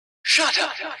Shut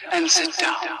up and sit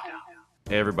down.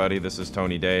 Hey everybody, this is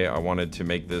Tony Day. I wanted to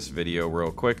make this video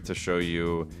real quick to show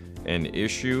you an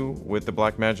issue with the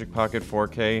Blackmagic Pocket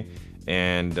 4K,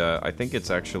 and I think it's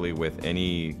actually with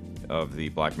any of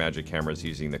the Blackmagic cameras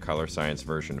using the Color Science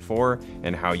version 4,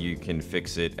 and how you can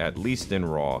fix it at least in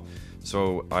RAW.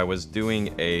 So I was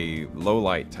doing a low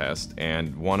light test,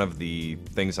 and one of the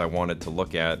things I wanted to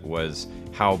look at was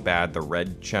how bad the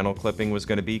red channel clipping was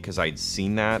going to be, because I'd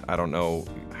seen that, I don't know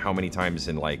how many times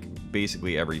in like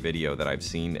basically every video that I've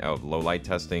seen of low light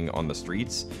testing on the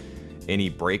streets. Any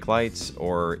brake lights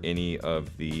or any of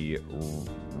the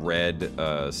red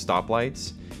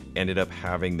stoplights ended up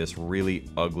having this really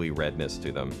ugly redness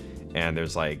to them, and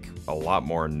there's like a lot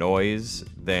more noise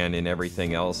than in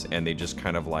everything else, and they just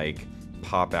kind of like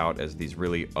pop out as these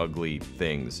really ugly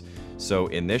things. So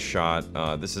in this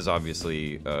shot, this is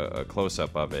obviously a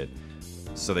close-up of it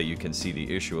so that you can see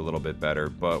the issue a little bit better,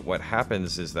 but what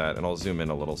happens is that, and I'll zoom in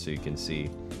a little so you can see,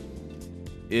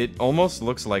 it almost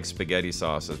looks like spaghetti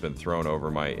sauce has been thrown over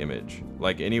my image.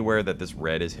 Like anywhere that this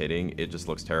red is hitting, it just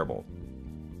looks terrible.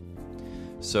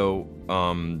 So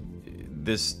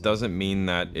this doesn't mean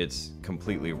that it's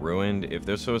completely ruined. If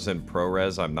this was in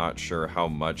ProRes, I'm not sure how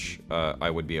much I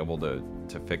would be able to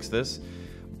fix this.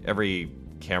 Every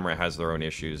camera has their own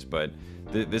issues, but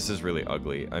this is really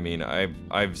ugly. I mean,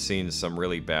 I've seen some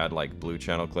really bad like blue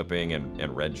channel clipping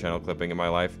and red channel clipping in my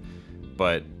life,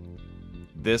 but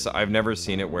this, I've never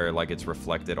seen it where like it's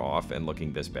reflected off and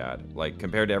looking this bad. Like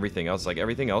compared to everything else, like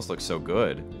everything else looks so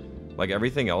good. Like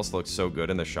everything else looks so good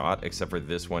in the shot, except for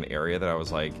this one area that I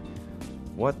was like,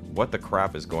 what the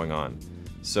crap is going on?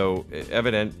 So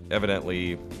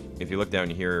evidently, if you look down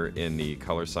here in the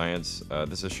Color Science,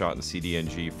 this is shot in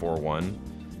CDNG 4.1.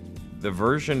 The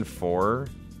version 4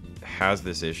 has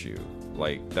this issue.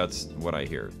 Like, that's what I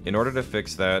hear. In order to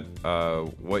fix that,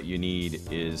 what you need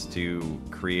is to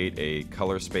create a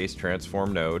color space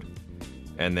transform node,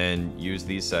 and then use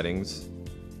these settings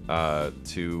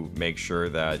to make sure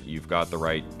that you've got the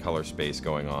right color space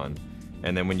going on.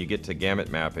 And then when you get to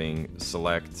gamut mapping,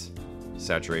 select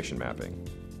saturation mapping.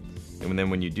 And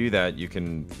then when you do that, you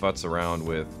can futz around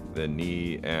with the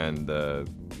knee and the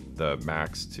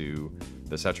max to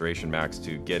the saturation max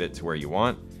to get it to where you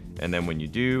want. And then when you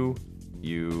do,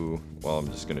 well, I'm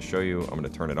just going to show you. I'm going to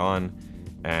turn it on,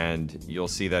 and you'll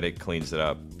see that it cleans it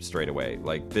up straight away.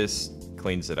 Like this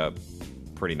cleans it up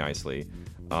pretty nicely.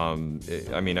 I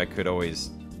mean, I could always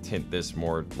tint this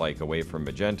more like away from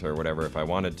magenta or whatever if I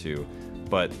wanted to,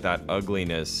 but that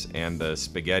ugliness and the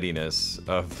spaghettiness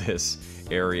of this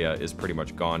area is pretty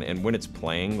much gone. And when it's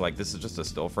playing, like this is just a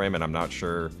still frame, and I'm not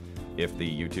sure if the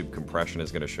YouTube compression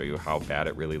is going to show you how bad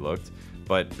it really looked,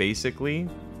 but basically,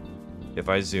 if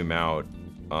I zoom out,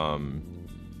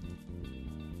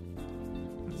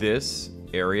 this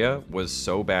area was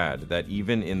so bad that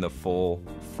even in the full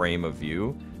frame of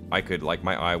view, I could, like,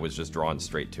 my eye was just drawn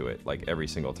straight to it, like every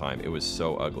single time. It was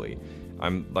so ugly.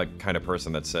 I'm like kind of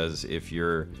person that says if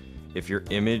your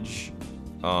image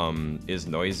is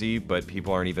noisy, but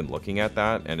people aren't even looking at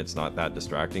that, and it's not that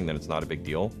distracting, then it's not a big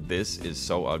deal. This is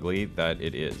so ugly that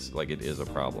it is a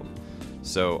problem.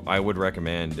 So I would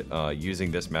recommend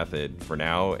using this method for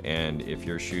now, and if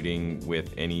you're shooting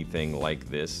with anything like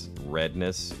this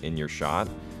redness in your shot,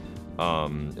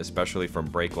 especially from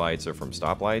brake lights or from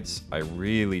stoplights, I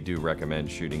really do recommend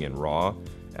shooting in RAW,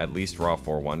 at least RAW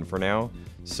 4.1 for now,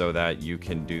 so that you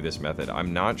can do this method.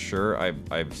 I'm not sure, I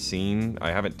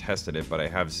haven't tested it, but I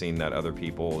have seen that other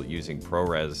people using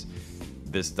ProRes,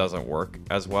 this doesn't work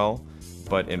as well,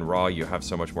 but in RAW you have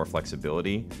so much more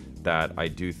flexibility that I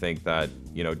do think that,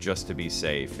 you know, just to be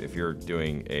safe, if you're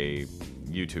doing a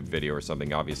YouTube video or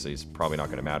something, obviously it's probably not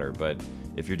going to matter, but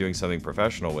if you're doing something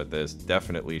professional with this,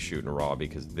 definitely shoot in RAW,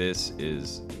 because this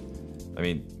is, I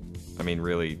mean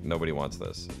really, nobody wants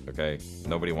this, okay?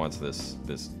 Nobody wants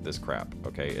this crap,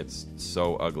 okay? It's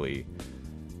so ugly.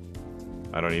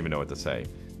 I don't even know what to say.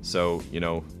 So, you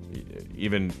know,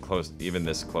 even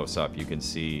this close up, you can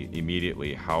see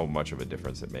immediately how much of a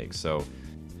difference it makes. So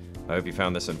I hope you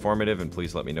found this informative, and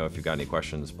please let me know if you've got any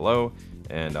questions below,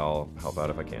 and I'll help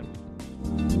out if I can.